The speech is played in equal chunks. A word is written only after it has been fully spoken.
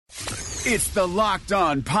It's the Locked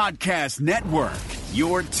On Podcast Network,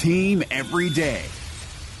 your team every day.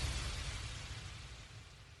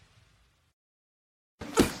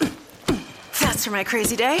 That's for my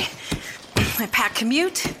crazy day. My packed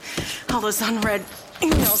commute, all those unread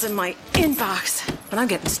emails in my inbox. But I'm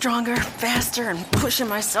getting stronger, faster, and pushing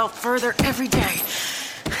myself further every day.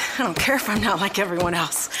 I don't care if I'm not like everyone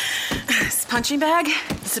else. This punching bag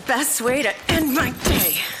is the best way to end my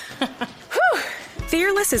day. Whew.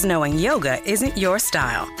 Fearless is knowing yoga isn't your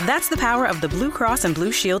style. That's the power of the Blue Cross and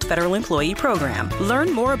Blue Shield Federal Employee Program.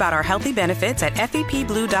 Learn more about our healthy benefits at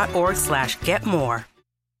fepblue.org/getmore.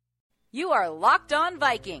 You are Locked On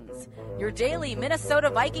Vikings, your daily Minnesota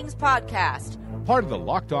Vikings podcast. Part of the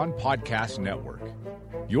Locked On Podcast Network,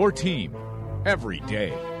 your team every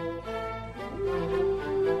day.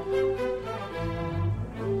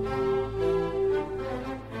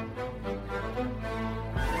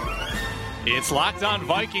 It's Locked On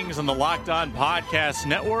Vikings on the Locked On Podcast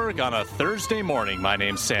Network on a Thursday morning. My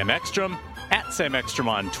name's Sam Ekstrom, at Sam Ekstrom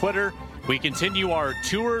on Twitter. We continue our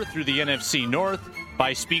tour through the NFC North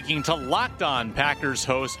by speaking to Locked On Packers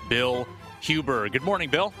host Bill Huber. Good morning,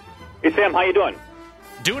 Bill. Hey, Sam. How you doing?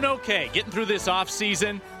 Doing okay. Getting through this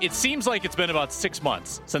offseason. It seems like it's been about 6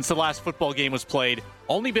 months since the last football game was played.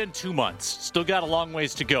 Only been 2 months. Still got a long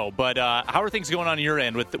ways to go. But how are things going on your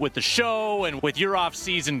end with the show and with your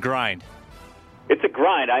offseason grind? It's a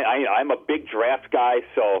grind. I'm a big draft guy,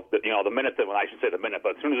 so the minute that, well, I shouldn't say the minute,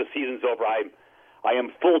 but as soon as the season's over, I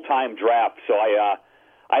am full-time draft. So I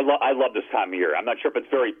love this time of year. I'm not sure if it's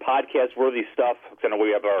very podcast-worthy stuff, because I know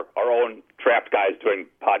we have our own draft guys doing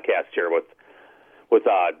podcasts here with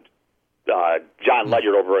John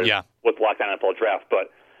Ledyard over with Locked On NFL Draft.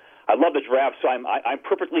 But I love the draft, so I'm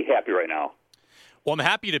perfectly happy right now. Well, I'm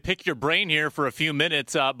happy to pick your brain here for a few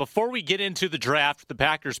minutes. Before we get into the draft, the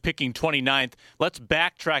Packers picking 29th, let's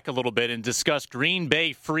backtrack a little bit and discuss Green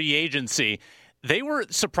Bay free agency. They were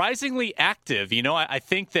surprisingly active. You know, I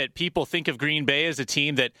think that people think of Green Bay as a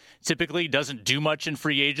team that typically doesn't do much in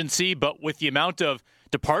free agency, but with the amount of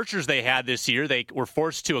departures they had this year, they were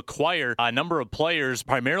forced to acquire a number of players,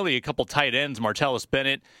 primarily a couple tight ends, Martellus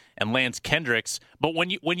Bennett and Lance Kendricks. But when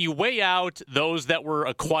you weigh out those that were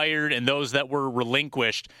acquired and those that were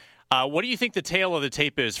relinquished, what do you think the tale of the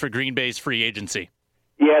tape is for Green Bay's free agency?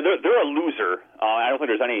 Yeah, they're a loser. I don't think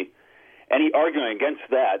there's any arguing against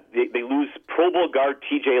that. They lose Pro Bowl guard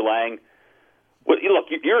T.J. Lang. Well, look,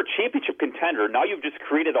 you're a championship contender. Now you've just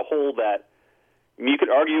created a hole that you could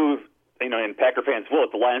argue, and Packer fans will,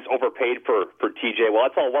 if the Lions overpaid for T.J. Well,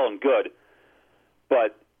 that's all well and good.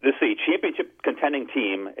 But this is a championship contending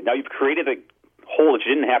team, and now you've created a hole that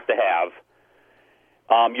you didn't have to have.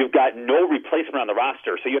 You've got no replacement on the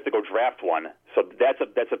roster, so you have to go draft one. So that's a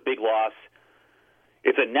big loss.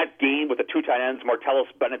 It's a net gain with the two tight ends.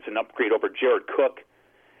 Martellus Bennett's an upgrade over Jared Cook.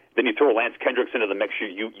 Then you throw Lance Kendricks into the mix.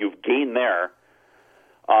 You've gained there.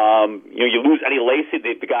 You lose Eddie Lacy.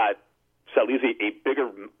 They've got leaves a bigger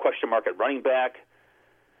question mark at running back.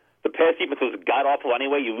 The pass defense was god-awful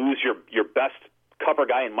anyway. You lose your best cover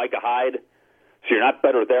guy in Micah Hyde, so you're not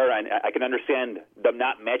better there. And I can understand them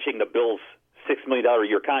not matching the Bills' $6 million a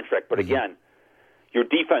year contract. But again, your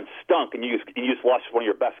defense stunk, and you just lost one of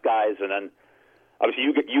your best guys. And then obviously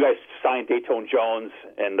you guys signed Dayton Jones,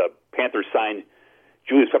 and the Panthers signed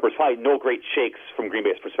Julius Peppers. Probably no great shakes from Green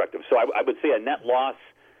Bay's perspective. So I would say a net loss,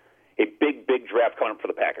 a big draft coming up for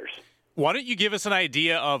the Packers. Why don't you give us an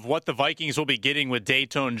idea of what the Vikings will be getting with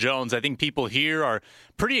Dayton Jones? I think people here are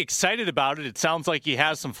pretty excited about it. It sounds like he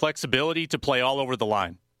has some flexibility to play all over the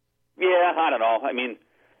line. Yeah, I don't know. I mean,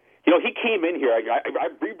 he came in here. I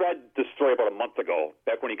reread this story about a month ago,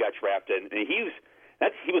 back when he got drafted, and he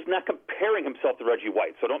was not comparing himself to Reggie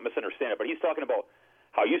White, so don't misunderstand it. But he's talking about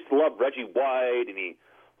how he used to love Reggie White, and he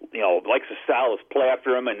likes his style, his play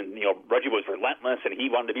after him, and Reggie was relentless, and he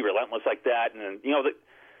wanted to be relentless like that, and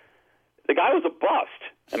the guy was a bust.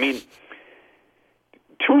 I mean,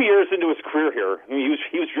 2 years into his career here, he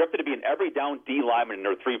was drafted to be an every down D lineman in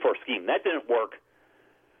their 3-4 scheme. That didn't work.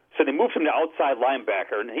 So they moved him to outside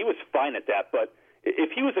linebacker, and he was fine at that. But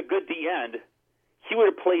if he was a good D end, he would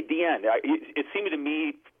have played D end. It seemed to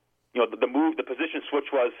me, the position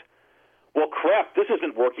switch was, well, crap, this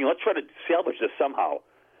isn't working. Let's try to salvage this somehow.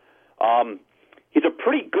 He's a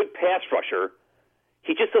pretty good pass rusher.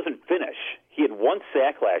 He just doesn't finish. He had 1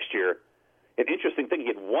 sack last year. An interesting thing, he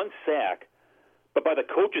had 1 sack, but by the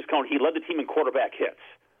coach's count, he led the team in quarterback hits.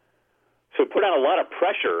 So he put on a lot of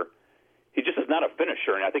pressure. He just is not a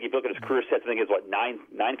finisher, and I think if you look at his career stats, I think he has,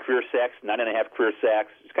 nine career sacks, 9.5 career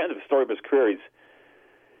sacks. It's kind of the story of his career.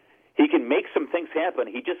 He can make some things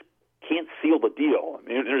happen. He just can't seal the deal. I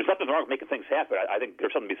mean, there's nothing wrong with making things happen. I think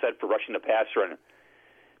there's something to be said for rushing the passer and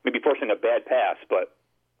maybe forcing a bad pass, but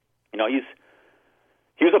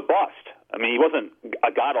he was a bust. I mean, he wasn't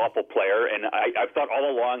a god-awful player, and I've thought all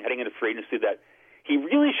along heading into free agency that he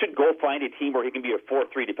really should go find a team where he can be a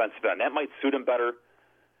 4-3 defensive end. That might suit him better,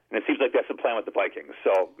 and it seems like that's the plan with the Vikings.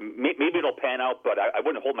 So maybe it'll pan out, but I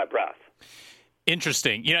wouldn't hold my breath.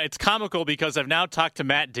 Interesting. It's comical because I've now talked to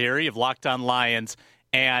Matt Derry of Locked On Lions,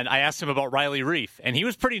 and I asked him about Riley Reif, and he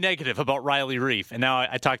was pretty negative about Riley Reif. And now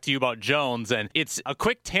I talked to you about Jones, and it's a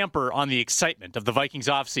quick tamper on the excitement of the Vikings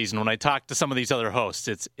offseason when I talk to some of these other hosts.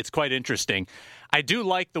 It's quite interesting. I do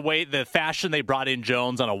like the fashion they brought in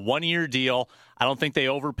Jones on a 1-year deal. I don't think they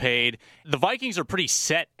overpaid. The Vikings are pretty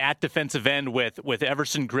set at defensive end with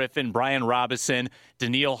Everson Griffin, Brian Robinson,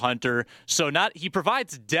 Danielle Hunter. So he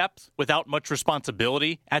provides depth without much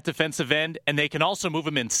responsibility at defensive end, and they can also move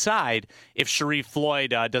him inside if Sharif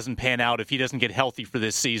Floyd doesn't pan out, if he doesn't get healthy for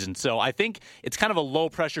this season. So I think it's kind of a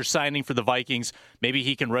low-pressure signing for the Vikings. Maybe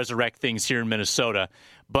he can resurrect things here in Minnesota.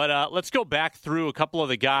 But let's go back through a couple of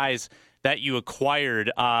the guys that you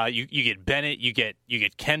acquired. You get Bennett, you get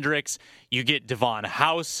Kendricks, you get Devon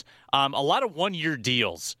House. A lot of 1-year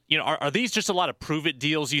deals. Are these just a lot of prove-it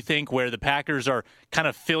deals, you think, where the Packers are kind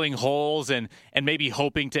of filling holes and maybe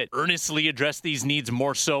hoping to earnestly address these needs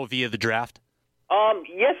more so via the draft?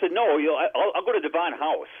 Yes and no. I'll go to Devon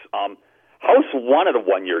House. House wanted a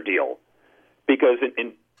 1-year deal because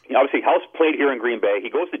obviously House played here in Green Bay. He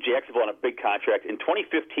goes to Jacksonville on a big contract. In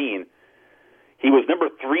 2015, he was number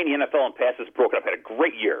 3 in the NFL in passes broken up. Had a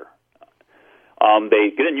great year. They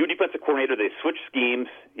get a new defensive coordinator. They switch schemes.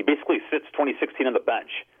 He basically sits 2016 on the bench.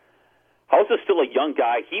 House is still a young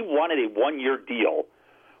guy. He wanted a 1-year deal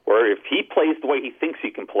where if he plays the way he thinks he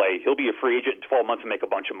can play, he'll be a free agent in 12 months and make a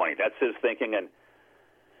bunch of money. That's his thinking. And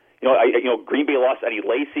Green Bay lost Eddie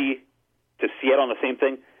Lacy to Seattle on the same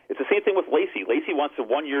thing. It's the same thing with Lacy. Lacy wants a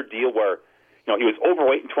 1-year deal where he was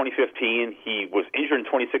overweight in 2015. He was injured in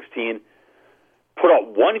 2016. Put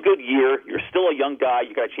out one good year, you're still a young guy,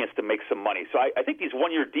 you got a chance to make some money. So I think these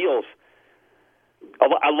 1-year deals,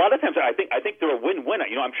 a lot of times I think they're a win-win.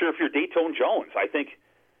 I'm sure if you're Dayton Jones, I think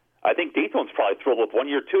Dayton's probably thrilled with 1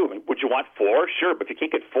 year too. I mean, would you want 4? Sure, but if you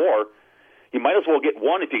can't get 4, you might as well get 1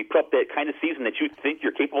 if you put up that kind of season that you think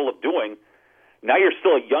you're capable of doing. Now you're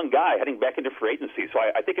still a young guy heading back into free agency. So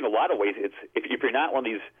I think in a lot of ways, it's if you're not one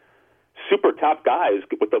of these super top guys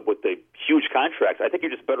with the huge contracts, I think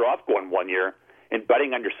you're just better off going 1 year and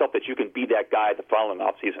betting on yourself that you can be that guy the following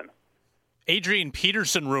offseason. Adrian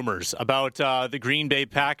Peterson rumors about the Green Bay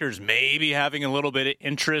Packers maybe having a little bit of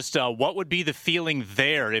interest. What would be the feeling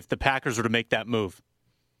there if the Packers were to make that move?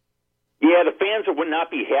 Yeah, the fans would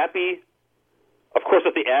not be happy. Of course,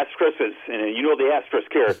 if the asterisk is, and the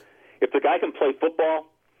asterisk here, if the guy can play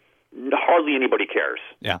football, hardly anybody cares.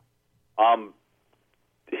 Yeah.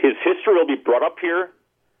 His history will be brought up here,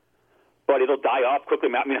 but it'll die off quickly.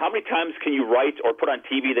 I mean, how many times can you write or put on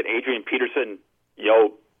TV that Adrian Peterson,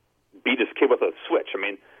 beat his kid with a switch? I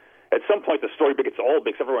mean, at some point the story gets old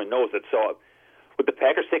because everyone knows it. So would the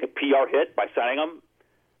Packers take a PR hit by signing him?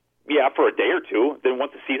 Yeah, for a day or two. Then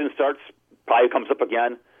once the season starts, probably comes up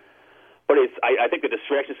again. But I think the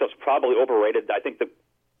distraction stuff's probably overrated. I think that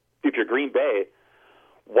if you're Green Bay,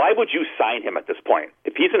 why would you sign him at this point?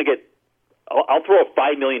 If he's going to get, I'll throw a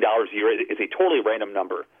 $5 million a year. It's a totally random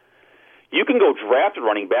number. You can go draft a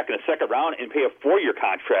running back in the second round and pay a 4-year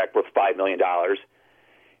contract worth $5 million,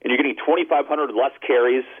 and you're getting 2,500 less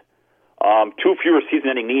carries, 2 fewer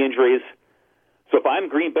season-ending knee injuries. So if I'm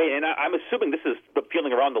Green Bay, and I'm assuming this is the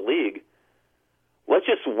feeling around the league, let's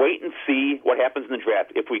just wait and see what happens in the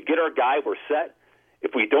draft. If we get our guy, we're set.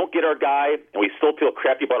 If we don't get our guy and we still feel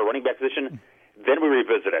crappy about a running back position, then we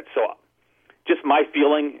revisit it. So just my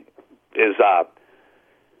feeling is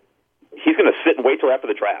he's going to sit and wait till after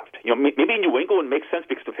the draft. Maybe New England makes sense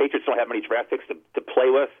because the Patriots don't have many draft picks to play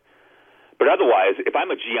with. But otherwise, if I'm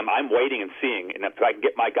a GM, I'm waiting and seeing. And if I can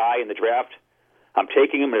get my guy in the draft, I'm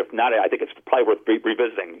taking him. And if not, I think it's probably worth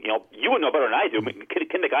revisiting. You would know better than I do. I mean,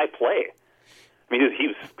 can the guy play? I mean,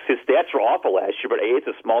 his stats were awful last year, but A, it's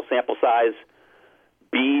a small sample size.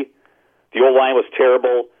 B, the O-line was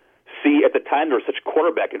terrible. C, at the time, there was such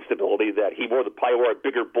quarterback instability that he probably wore a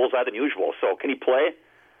bigger bullseye than usual. So can he play?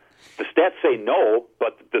 The stats say no,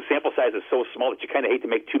 but the sample size is so small that you kind of hate to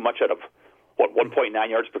make too much out of, 1.9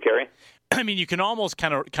 yards per carry? I mean, you can almost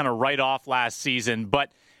kind of write off last season,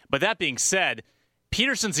 but that being said,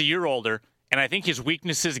 Peterson's a year older, and I think his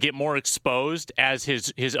weaknesses get more exposed as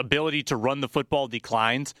his ability to run the football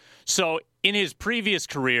declines. So in his previous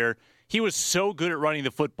career, he was so good at running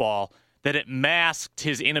the football that it masked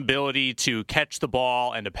his inability to catch the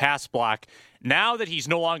ball and to pass block. Now that he's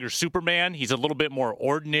no longer Superman, he's a little bit more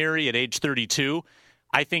ordinary at age 32,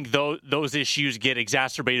 I think those issues get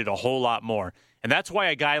exacerbated a whole lot more. And that's why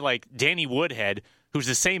a guy like Danny Woodhead, who's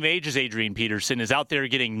the same age as Adrian Peterson, is out there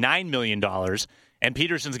getting $9 million, and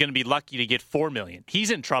Peterson's going to be lucky to get $4 million.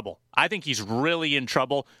 He's in trouble. I think he's really in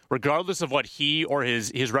trouble, regardless of what he or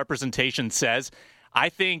his representation says. I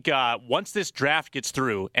think once this draft gets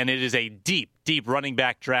through, and it is a deep, deep running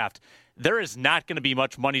back draft, there is not going to be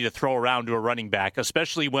much money to throw around to a running back,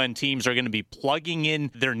 especially when teams are going to be plugging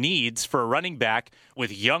in their needs for a running back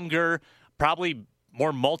with younger, probably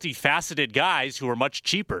more multifaceted guys who are much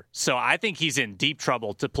cheaper. So I think he's in deep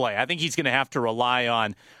trouble to play. I think he's going to have to rely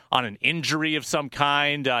on an injury of some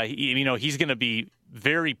kind. He's going to be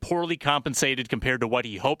very poorly compensated compared to what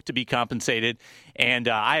he hoped to be compensated, and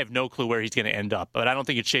I have no clue where he's going to end up. But I don't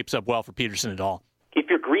think it shapes up well for Peterson at all. If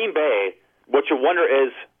you're Green Bay, what you wonder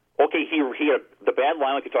is, okay, he had the bad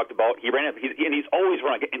line like you talked about. He's always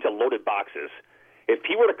run into loaded boxes. If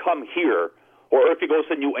he were to come here, or if he goes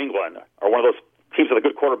to New England or one of those teams with a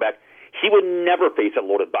good quarterback, he would never face a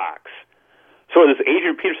loaded box. So does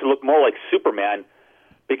Adrian Peterson look more like Superman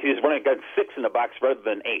because he's running against 6 in the box rather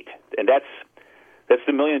than 8? And that's the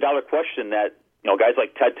 $1 million question that guys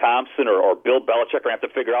like Ted Thompson or Bill Belichick are going to have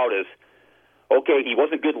to figure out is, okay, he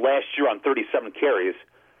wasn't good last year on 37 carries.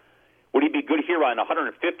 Would he be good here on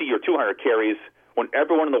 150 or 200 carries when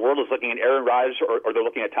everyone in the world is looking at Aaron Rodgers or they're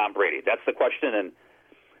looking at Tom Brady? That's the question, and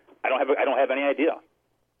I don't have any idea.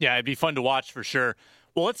 Yeah, it'd be fun to watch for sure.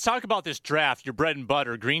 Well, let's talk about this draft, your bread and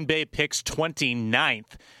butter. Green Bay picks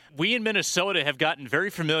 29th. We in Minnesota have gotten very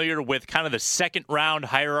familiar with kind of the second-round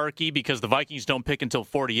hierarchy because the Vikings don't pick until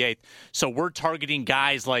 48th. So we're targeting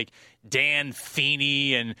guys like Dan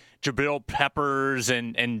Feeney and Jabril Peppers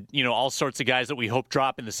and all sorts of guys that we hope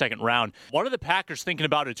drop in the second round. What are the Packers thinking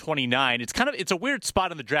about at 29? It's a weird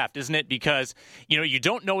spot in the draft, isn't it? Because, you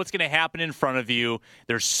don't know what's going to happen in front of you.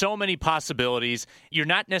 There's so many possibilities. You're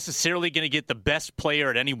not necessarily going to get the best player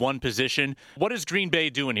at any one position. What is Green Bay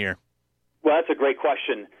doing here? Well, that's a great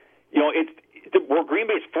question. Where Green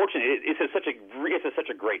Bay's fortunate, it's such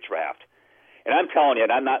a great draft, and I'm telling you,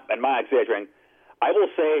 and I'm not exaggerating. I will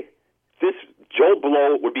say this: Joe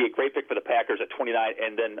Blow would be a great pick for the Packers at 29,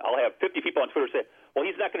 and then I'll have 50 people on Twitter say, "Well,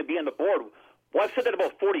 he's not going to be on the board." Well, I've said that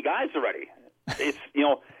about 40 guys already. It's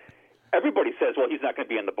everybody says, "Well, he's not going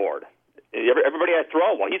to be on the board." Everybody I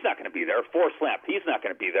throw, well, he's not going to be there. Forrest Lamp, he's not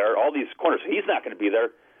going to be there. All these corners, he's not going to be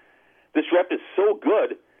there. This draft is so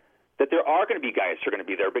good that there are going to be guys who are going to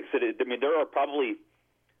be there because there are probably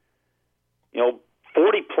 40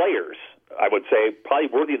 players, I would say, probably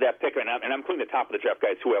worthy of that pick, and I'm including the top of the draft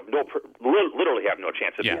guys who literally have no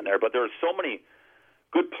chance of being there. But there are so many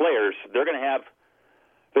good players. They're going to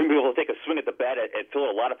be able to take a swing at the bat at fill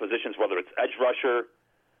a lot of positions, whether it's edge rusher,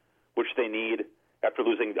 which they need after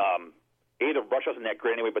losing. The rush wasn't that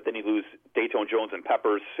great anyway, but then you lose Dayton Jones and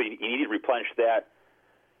Peppers, so you need to replenish that.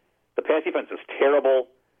 The pass defense is terrible.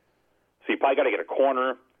 So you probably got to get a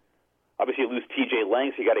corner. Obviously, you lose T.J.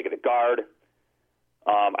 Lang, so you got to get a guard.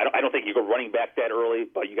 I don't think you go running back that early,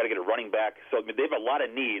 but you got to get a running back. So they have a lot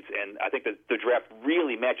of needs, and I think that the draft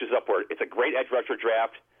really matches up where it's a great edge rusher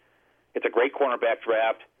draft. It's a great cornerback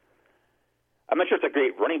draft. I'm not sure it's a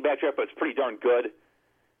great running back draft, but it's pretty darn good.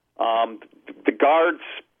 The guards,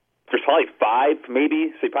 there's probably 5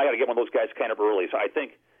 maybe, so you probably got to get one of those guys kind of early. So I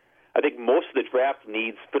think most of the draft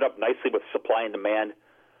needs fit up nicely with supply and demand.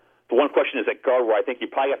 The one question is at guard, where I think you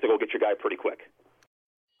probably have to go get your guy pretty quick.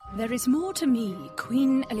 There is more to me,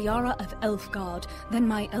 Queen Eliara of Elfgard, than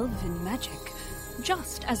my elven magic.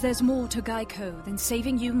 Just as there's more to Geico than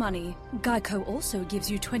saving you money, Geico also gives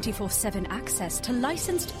you 24/7 access to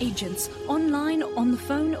licensed agents online, on the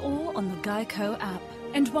phone, or on the Geico app.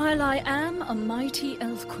 And while I am a mighty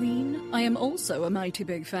elf queen, I am also a mighty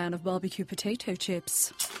big fan of barbecue potato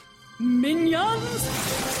chips.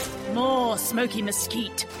 Minions! More smoky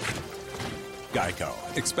mesquite.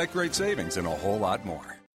 Geico. Expect great savings and a whole lot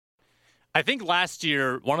more. I think last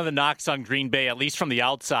year, one of the knocks on Green Bay, at least from the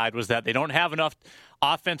outside, was that they don't have enough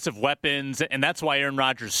offensive weapons, and that's why Aaron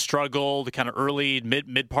Rodgers struggled kind of early,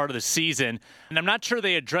 mid part of the season. And I'm not sure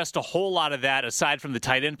they addressed a whole lot of that aside from the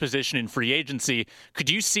tight end position in free agency. Could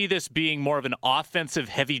you see this being more of an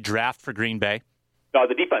offensive-heavy draft for Green Bay? No,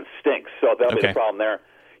 the defense stinks, so that'll be the problem there.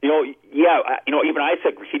 Even I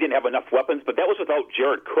said he didn't have enough weapons, but that was without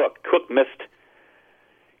Jared Cook. Cook missed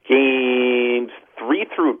games 3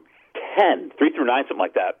 through 9, something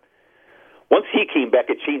like that. Once he came back,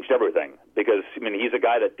 it changed everything because, he's a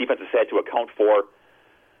guy that defenses had to account for.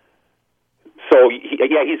 So,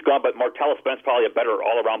 he's gone, but Martellus Bennett's probably a better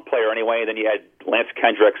all-around player anyway. Then you had Lance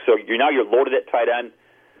Kendricks. So you're loaded at tight end.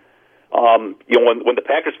 When the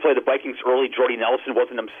Packers played the Vikings early, Jordy Nelson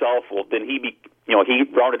wasn't himself. Well, then he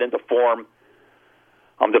rounded into form.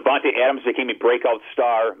 Devontae Adams became a breakout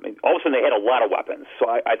star. I mean, all of a sudden, they had a lot of weapons. So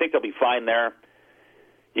I think they'll be fine there.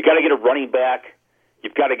 You got to get a running back.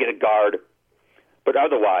 You've got to get a guard. But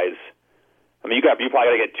otherwise, I mean, you probably got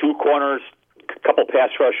to get 2 corners, a couple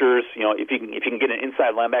pass rushers. If you can get an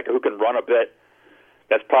inside linebacker who can run a bit,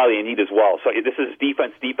 that's probably a need as well. So this is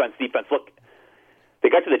defense. Look, they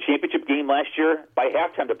got to the championship game last year. By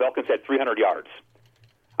halftime, the Falcons had 300 yards.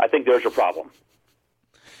 I think there's your problem.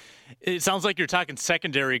 It sounds like you're talking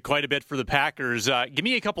secondary quite a bit for the Packers. Give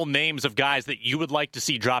me a couple names of guys that you would like to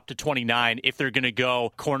see drop to 29 if they're going to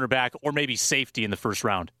go cornerback or maybe safety in the first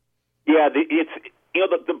round. Yeah,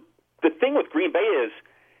 the thing with Green Bay is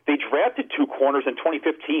they drafted 2 corners in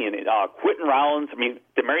 2015. Quentin Rollins,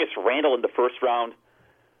 Demarius Randall in the first round,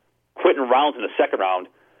 Quentin Rollins in the second round.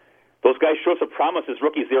 Those guys showed some promise as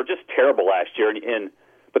rookies. They were just terrible last year,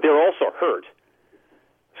 but they were also hurt.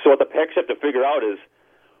 So what the Packers have to figure out is,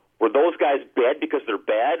 were those guys bad because they're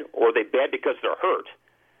bad, or are they bad because they're hurt?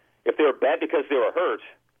 If they were bad because they were hurt,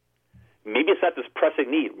 maybe it's not this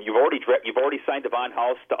pressing need. You've already signed Devon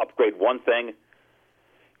House to upgrade one thing.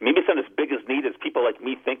 Maybe it's not as big as need as people like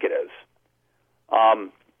me think it is.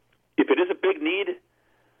 If it is a big need,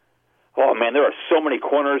 oh man, there are so many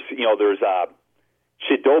corners. There's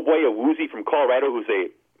Chidobe Awuzie from Colorado, who's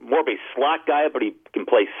more of a slot guy, but he can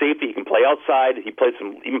play safety. He can play outside. He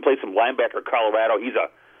even plays some linebacker at Colorado.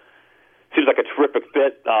 Seems like a terrific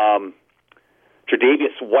fit.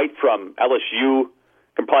 Tre'Davious White from LSU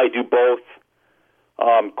can probably do both.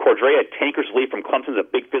 Cordrea Tankersley from Clemson's a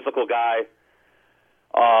big physical guy.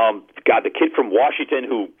 The kid from Washington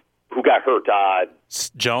who got hurt.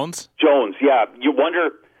 Jones? Jones, yeah. You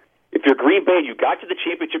wonder, if you're Green Bay, you got to the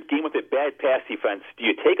championship game with a bad pass defense, do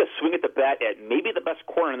you take a swing at the bat at maybe the best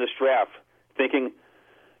corner in this draft, thinking,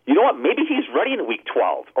 you know what, maybe he's ready in week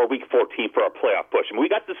 12 or week 14 for a playoff push. We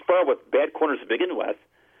got this far with bad corners to begin with.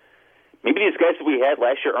 Maybe these guys that we had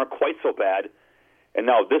last year aren't quite so bad, and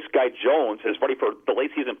now this guy Jones is ready for the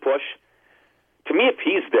late season push. To me, if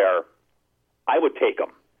he's there, I would take him.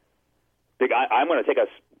 I'm going to take a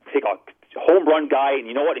home run guy, and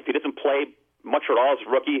you know what? If he doesn't play much at all as a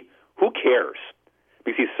rookie, who cares?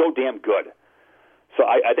 Because he's so damn good. So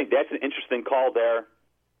I think that's an interesting call there.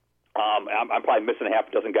 I'm probably missing a half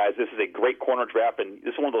a dozen guys. This is a great corner draft, and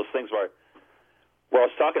this is one of those things where I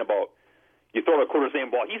was talking about, you throw a corner's name,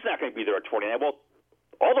 well, he's not going to be there at 29. Well,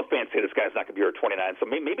 all the fans say this guy's not going to be there at 29, so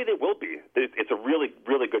maybe they will be. It's a really,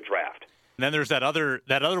 really good draft. And then there's that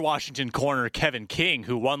other Washington corner, Kevin King,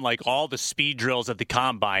 who won all the speed drills at the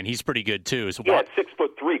Combine. He's pretty good too. So at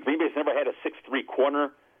 6'3". Green Bay's never had a 6'3"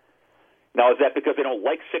 corner. Now, is that because they don't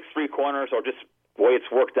like 6'3" corners, or just the way it's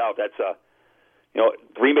worked out? That's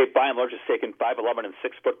Green Bay by and large has taken 5'11" and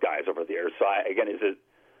 6-foot guys over the years. So is it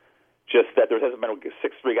just that there hasn't been a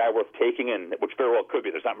 6'3" guy worth taking, and which very well could be.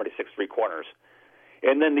 There's not many 6'3" corners.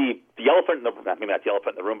 And then the elephant in the not the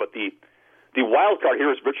elephant in the room, but the wild card here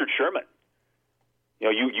is Richard Sherman.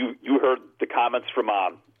 You heard the comments from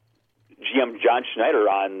GM John Schneider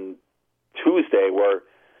on Tuesday, where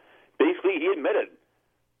basically he admitted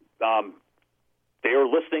they were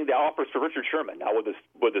listening to offers for Richard Sherman. Now, would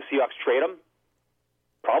the Seahawks trade him?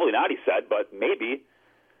 Probably not, he said, but maybe.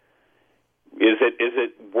 Is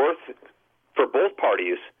it worth for both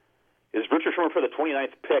parties? Is Richard Sherman for the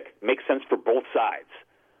 29th pick makes sense for both sides?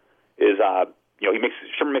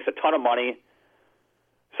 Sherman makes a ton of money,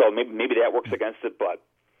 so maybe that works against it, but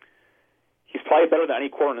he's probably better than any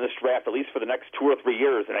corner in this draft, at least for the next 2 or 3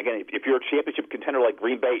 years. And again, if you're a championship contender like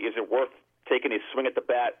Green Bay, is it worth taking a swing at the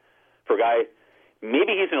bat for a guy?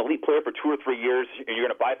 Maybe he's an elite player for 2 or 3 years, and you're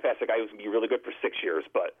going to bypass a guy who's going to be really good for 6 years.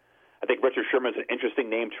 But I think Richard Sherman is an interesting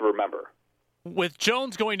name to remember. With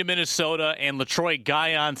Jones going to Minnesota and LaTroy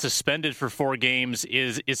Guion suspended for 4 games,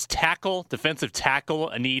 is defensive tackle,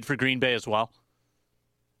 a need for Green Bay as well?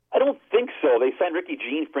 I don't think so. They signed Ricky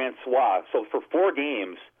Jean-Francois. So for 4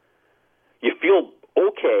 games, you feel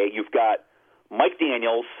okay. You've got Mike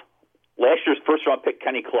Daniels, last year's first-round pick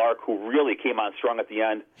Kenny Clark, who really came on strong at the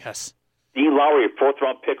end. Yes. Dean Lowry, a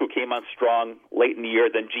 4th-round pick who came on strong late in the year,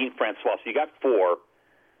 then Jean-Francois. So you got 4.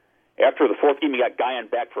 After the 4th game, you got Guion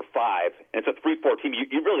back for 5. And it's a 3-4 team.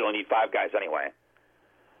 You really only need 5 guys anyway.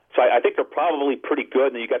 So I think they're probably pretty good.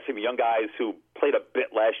 And then you got some young guys who played a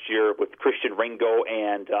bit last year with Christian Ringo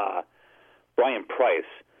and Brian Price.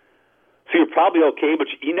 So you're probably okay, but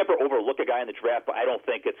you never overlook a guy in the draft, but I don't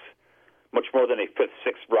think it's much more than a 5th,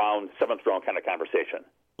 6th round, 7th round kind of conversation.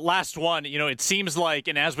 Last one, it seems like,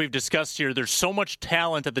 and as we've discussed here, there's so much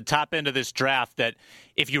talent at the top end of this draft that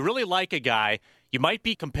if you really like a guy, you might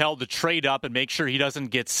be compelled to trade up and make sure he doesn't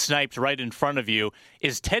get sniped right in front of you.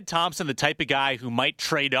 Is Ted Thompson the type of guy who might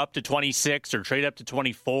trade up to 26 or trade up to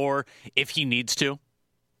 24 if he needs to?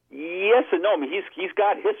 Yes and no. I mean, he's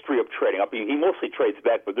got history of trading up. He mostly trades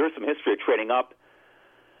back, but there's some history of trading up.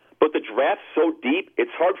 But the draft's so deep,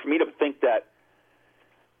 it's hard for me to think that,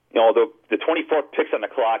 the 24th pick's on the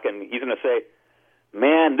clock, and he's going to say,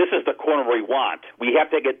 man, this is the corner we want. We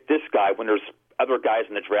have to get this guy when there's other guys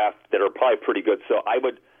in the draft that are probably pretty good. So I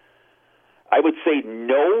would say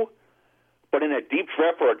no, but in a deep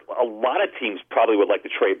draft where a lot of teams probably would like to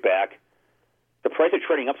trade back, the price of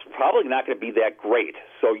trading up is probably not going to be that great.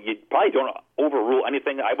 So you probably don't overrule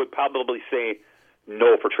anything. I would probably say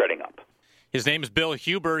no for trading up. His name is Bill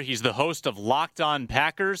Huber. He's the host of Locked On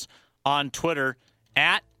Packers on Twitter,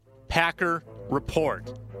 @Packer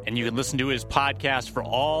Report. And you can listen to his podcast for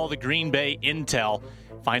all the Green Bay intel.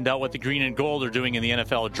 Find out what the green and gold are doing in the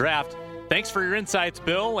NFL draft. Thanks for your insights,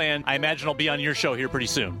 Bill, and I imagine I'll be on your show here pretty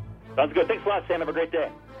soon. Sounds good. Thanks a lot, Sam. Have a great day.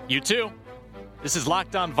 You too. This is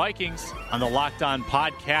Locked On Vikings on the Locked On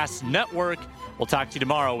Podcast Network. We'll talk to you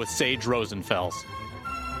tomorrow with Sage Rosenfels.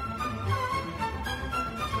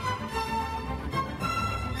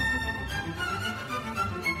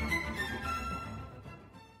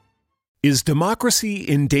 Is democracy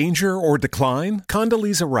in danger or decline?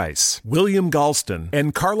 Condoleezza Rice, William Galston,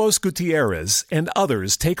 and Carlos Gutierrez and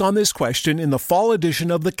others take on this question in the fall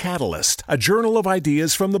edition of The Catalyst, a journal of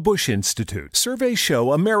ideas from the Bush Institute. Surveys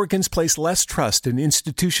show Americans place less trust in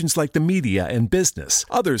institutions like the media and business.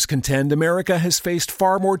 Others contend America has faced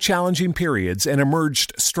far more challenging periods and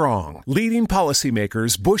emerged strong. Leading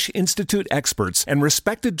policymakers, Bush Institute experts, and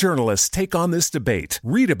respected journalists take on this debate.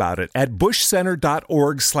 Read about it at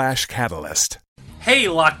bushcenter.org/catalyst. Hey,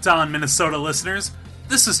 Locked On Minnesota listeners.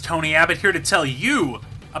 This is Tony Abbott here to tell you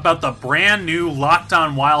about the brand new Locked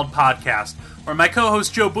On Wild podcast, where my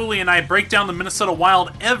co-host Joe Booley and I break down the Minnesota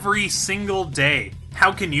Wild every single day.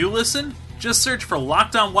 How can you listen? Just search for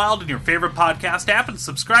Locked On Wild in your favorite podcast app and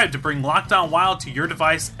subscribe to bring Locked On Wild to your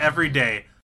device every day.